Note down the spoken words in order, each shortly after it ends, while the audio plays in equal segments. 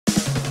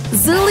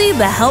Zooli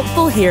the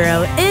helpful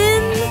hero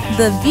in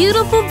the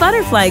beautiful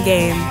butterfly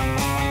game.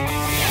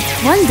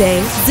 One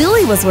day,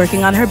 Zooli was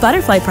working on her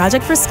butterfly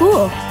project for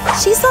school.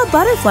 She saw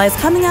butterflies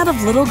coming out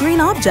of little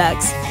green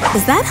objects.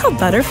 Is that how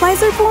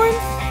butterflies are born?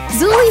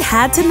 Zooli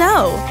had to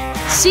know.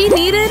 She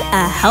needed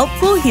a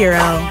helpful hero.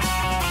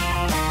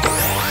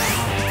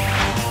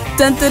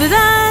 Dun dun dun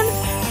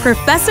dun!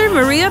 Professor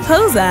Maria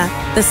Poza,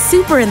 the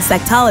super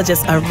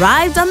insectologist,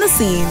 arrived on the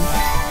scene.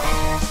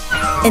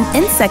 An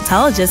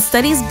insectologist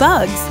studies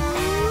bugs.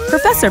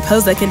 Professor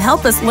Poza can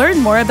help us learn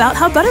more about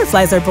how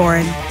butterflies are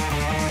born.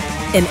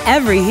 And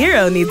every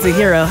hero needs a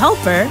hero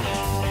helper.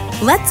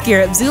 Let's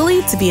gear up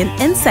Zooli to be an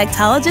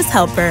insectologist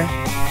helper.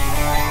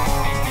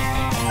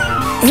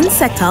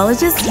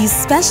 Insectologists use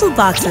special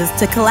boxes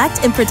to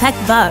collect and protect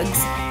bugs.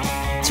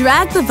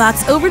 Drag the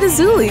box over to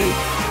Zooli.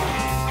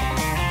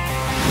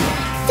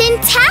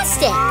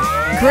 Fantastic!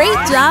 Great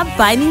job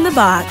finding the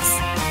box.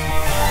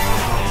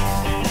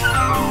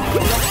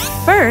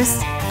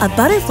 First, a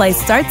butterfly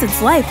starts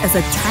its life as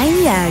a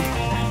tiny egg.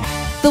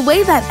 The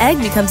way that egg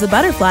becomes a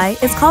butterfly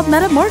is called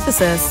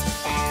metamorphosis.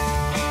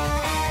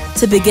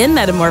 To begin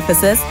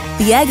metamorphosis,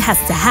 the egg has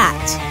to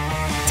hatch.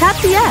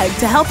 Tap the egg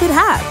to help it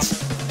hatch.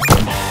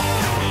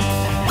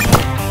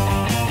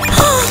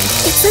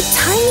 It's a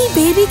tiny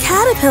baby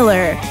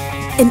caterpillar.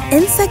 An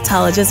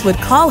insectologist would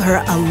call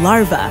her a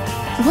larva.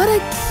 What a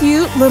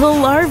cute little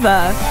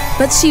larva.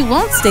 But she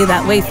won't stay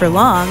that way for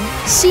long.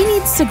 She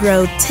needs to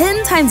grow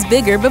 10 times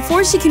bigger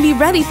before she can be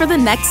ready for the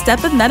next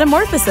step of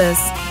metamorphosis.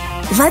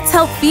 Let's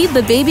help feed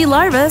the baby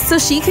larva so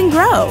she can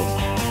grow.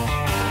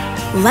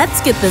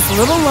 Let's get this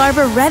little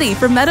larva ready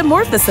for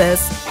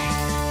metamorphosis.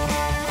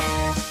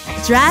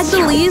 Drag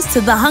the leaves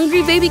to the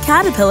hungry baby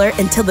caterpillar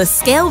until the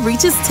scale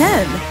reaches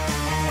 10.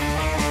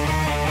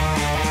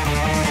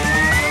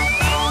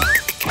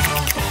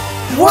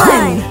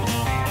 One.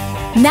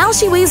 Now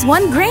she weighs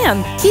 1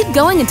 gram. Keep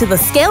going until the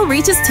scale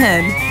reaches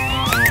 10.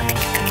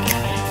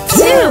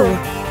 2.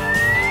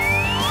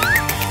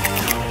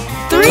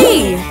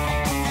 3.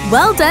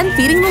 Well done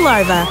feeding the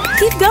larva.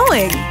 Keep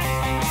going.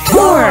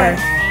 4.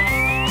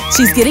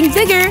 She's getting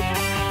bigger.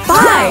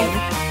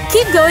 5.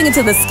 Keep going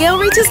until the scale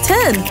reaches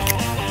 10.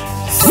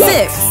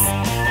 6.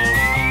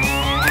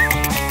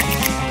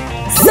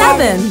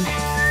 7.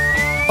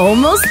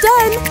 Almost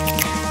done.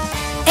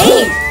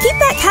 8. Keep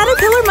that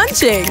caterpillar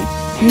munching.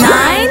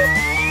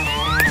 9.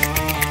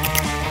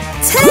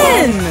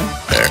 10.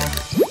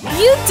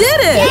 You did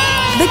it!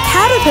 The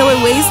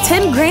caterpillar weighs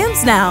 10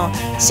 grams now.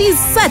 She's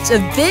such a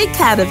big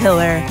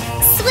caterpillar.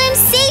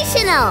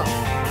 Swim-sational!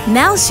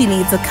 Now she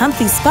needs a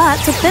comfy spot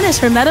to finish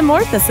her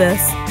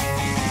metamorphosis.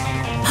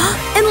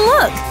 And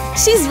look!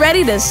 She's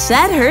ready to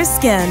shed her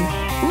skin.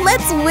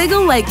 Let's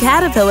wiggle like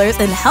caterpillars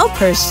and help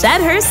her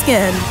shed her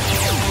skin.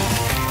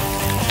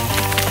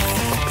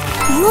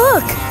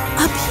 Look!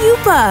 A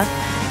pupa!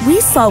 We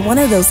saw one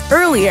of those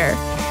earlier.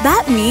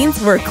 That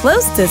means we're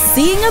close to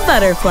seeing a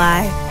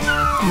butterfly.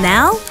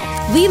 Now,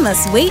 we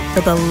must wait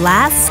for the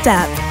last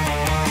step.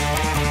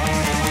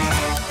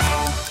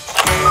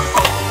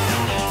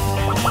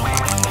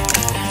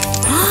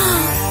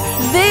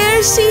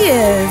 There she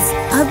is,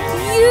 a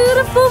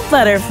beautiful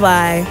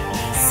butterfly.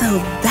 So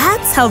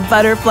that's how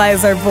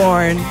butterflies are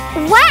born.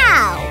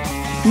 Wow!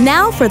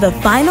 Now for the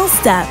final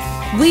step.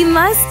 We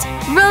must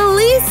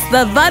release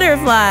the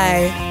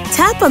butterfly.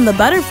 Tap on the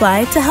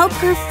butterfly to help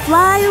her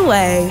fly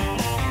away.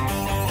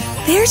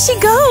 There she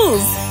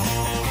goes!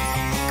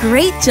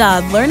 Great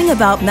job learning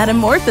about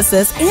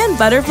metamorphosis and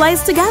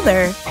butterflies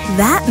together.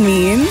 That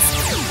means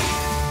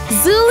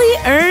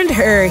Zooli earned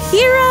her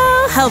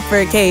Hero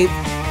Helper Cape.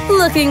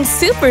 Looking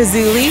super,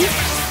 Zooli.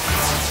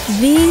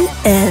 The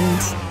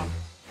end.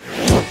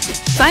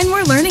 Find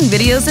more learning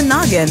videos in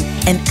Noggin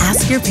and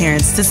ask your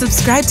parents to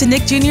subscribe to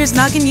Nick Jr.'s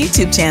Noggin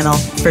YouTube channel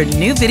for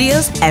new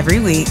videos every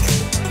week.